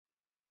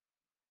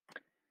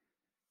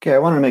Okay, I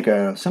wanted to make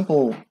a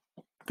simple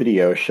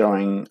video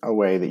showing a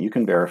way that you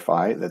can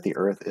verify that the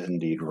Earth is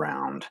indeed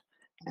round.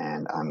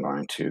 And I'm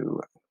going to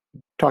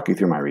talk you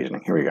through my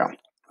reasoning. Here we go.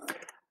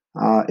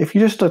 If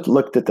you just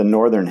looked at the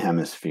northern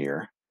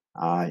hemisphere,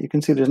 you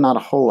can see there's not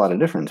a whole lot of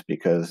difference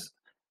because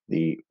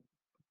the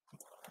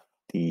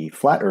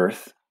flat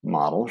Earth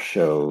model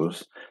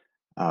shows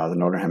the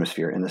northern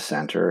hemisphere in the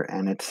center,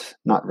 and it's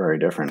not very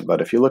different.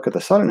 But if you look at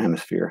the southern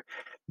hemisphere,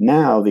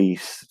 now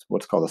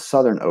what's called the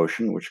Southern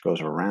Ocean, which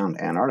goes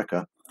around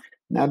Antarctica,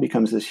 now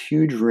becomes this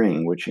huge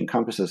ring which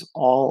encompasses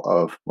all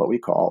of what we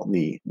call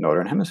the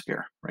northern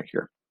hemisphere right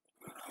here.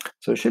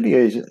 So it should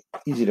be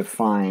easy to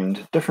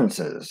find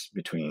differences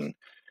between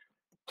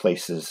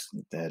places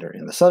that are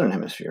in the southern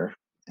hemisphere.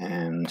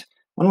 And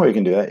one way you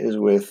can do that is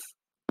with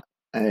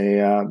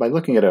by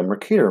looking at a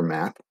Mercator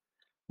map,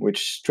 which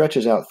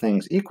stretches out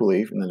things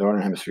equally from the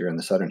northern hemisphere and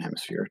the southern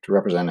hemisphere to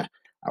represent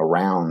a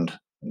round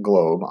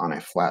globe on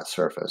a flat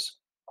surface,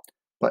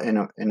 but in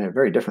a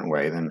very different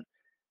way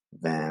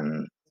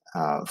than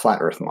flat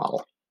Earth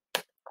model.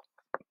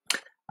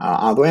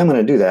 The way I'm going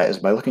to do that is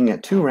by looking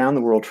at two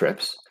round-the-world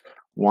trips,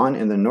 one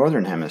in the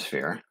northern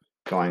hemisphere,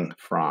 going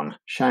from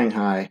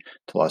Shanghai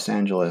to Los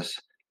Angeles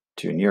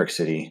to New York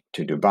City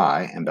to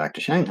Dubai and back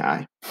to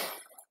Shanghai,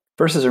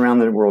 versus a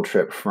round-the-world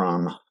trip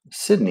from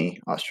Sydney,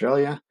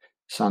 Australia,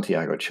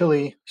 Santiago,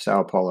 Chile,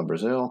 Sao Paulo,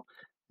 Brazil,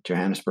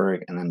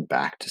 Johannesburg, and then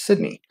back to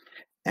Sydney.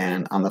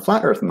 And on the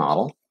flat Earth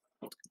model,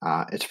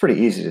 it's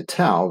pretty easy to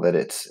tell that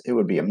it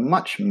would be a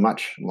much,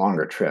 much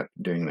longer trip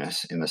doing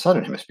this in the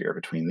southern hemisphere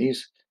between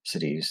these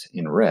cities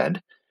in red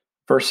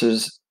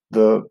versus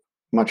the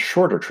much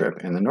shorter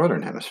trip in the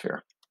northern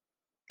hemisphere.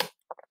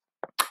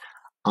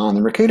 On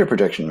the Mercator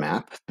projection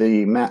map,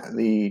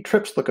 the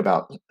trips look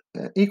about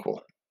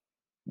equal,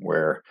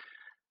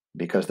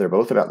 because they're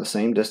both about the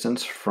same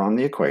distance from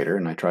the equator,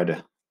 and I tried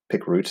to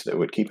pick routes that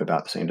would keep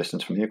about the same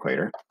distance from the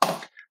equator.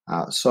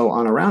 So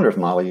on a round Earth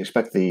model, you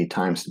expect the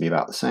times to be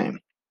about the same.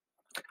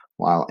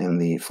 While in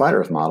the flat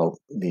Earth model,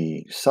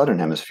 the southern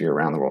hemisphere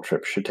around the world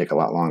trip should take a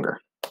lot longer.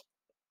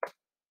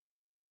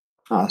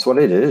 So what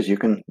I did is you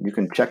can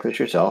check this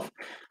yourself.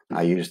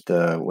 I used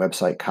the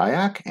website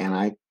Kayak, and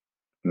I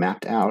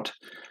mapped out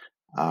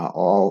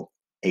all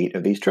 8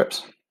 of these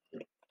trips,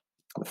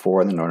 the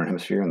 4 in the northern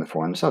hemisphere and the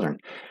 4 in the southern.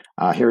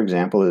 Here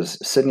example is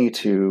Sydney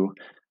to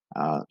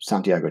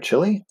Santiago,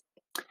 Chile,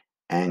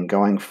 and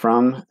going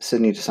from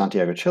Sydney to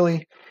Santiago,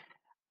 Chile,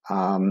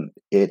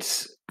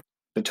 it's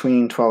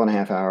between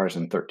 12.5 hours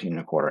and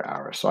 13.25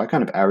 hours. So I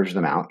kind of averaged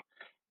them out.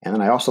 And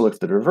then I also looked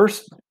at the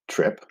reverse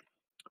trip,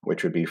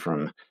 which would be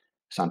from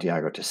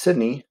Santiago to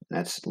Sydney.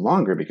 That's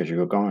longer because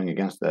you're going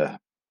against the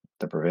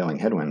prevailing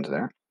headwinds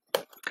there.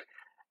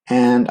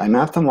 And I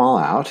mapped them all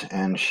out,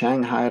 and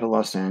Shanghai to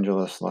Los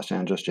Angeles,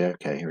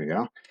 JFK, here we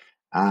go.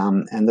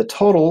 And the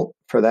total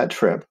for that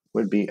trip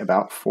would be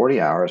about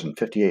 40 hours and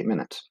 58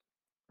 minutes.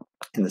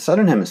 In the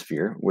southern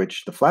hemisphere,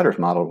 which the flat Earth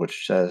model,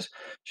 which says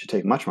should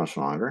take much, much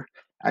longer,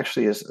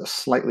 actually is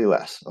slightly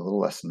less, a little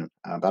less than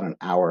about an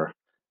hour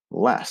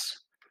less.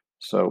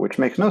 So, which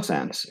makes no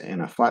sense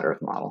in a flat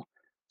Earth model.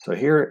 So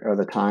here are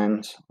the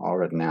times all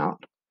written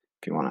out.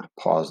 If you want to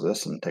pause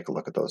this and take a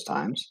look at those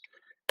times,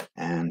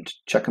 and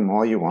check them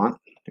all you want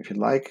if you'd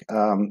like.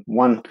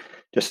 One,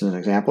 just as an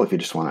example, if you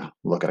just want to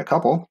look at a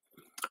couple,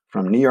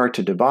 from New York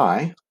to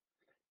Dubai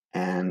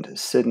and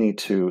Sydney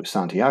to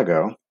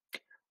Santiago,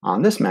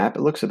 on this map,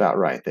 it looks about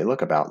right. They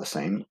look about the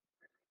same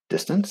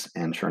distance,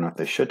 and sure enough,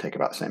 they should take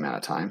about the same amount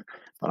of time.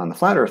 But on the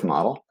flat Earth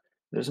model,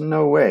 there's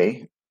no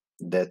way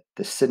that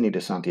the Sydney to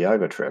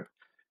Santiago trip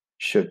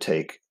should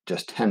take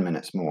just 10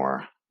 minutes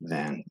more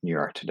than New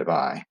York to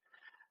Dubai.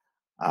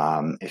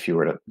 If you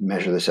were to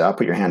measure this out,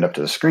 put your hand up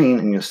to the screen,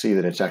 and you'll see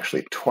that it's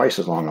actually twice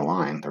as long a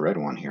line, the red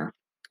one here.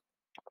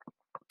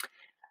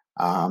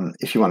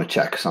 If you want to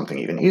check something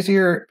even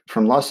easier,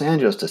 from Los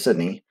Angeles to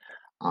Sydney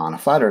on a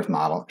flat Earth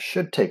model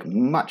should take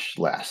much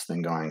less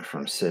than going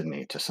from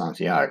Sydney to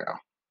Santiago,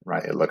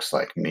 right? It looks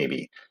like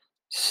maybe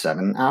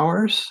 7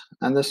 hours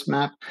on this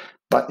map,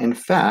 but in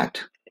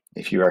fact,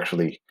 if you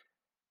actually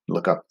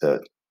look up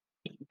the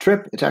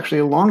trip, it's actually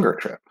a longer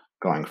trip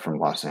going from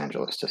Los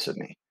Angeles to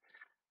Sydney.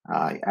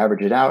 You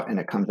average it out, and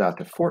it comes out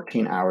to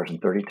 14 hours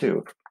and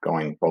 32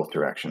 going both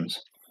directions,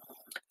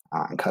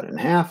 and cut it in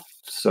half.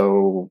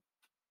 So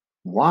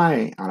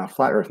why, on a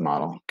flat Earth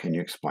model, can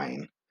you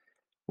explain,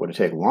 would it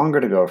take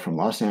longer to go from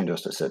Los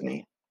Angeles to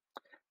Sydney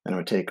than it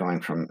would take going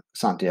from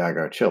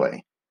Santiago,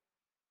 Chile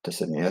to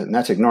Sydney? And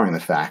that's ignoring the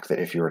fact that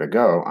if you were to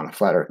go on a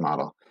flat Earth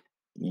model,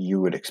 you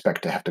would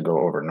expect to have to go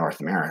over North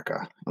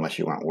America unless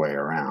you went way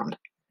around.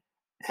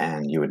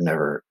 And you would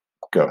never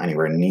go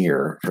anywhere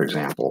near, for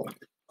example,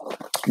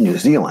 New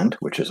Zealand,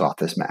 which is off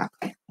this map.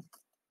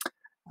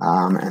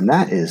 And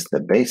that is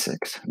the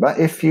basics. But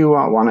if you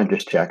want to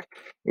just check,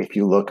 if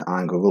you look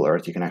on Google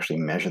Earth, you can actually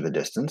measure the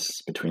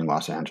distance between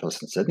Los Angeles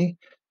and Sydney,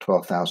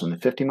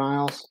 12,050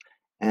 miles.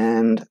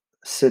 And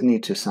Sydney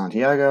to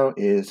Santiago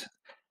is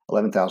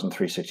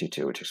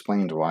 11,362, which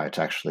explains why it's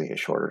actually a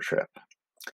shorter trip.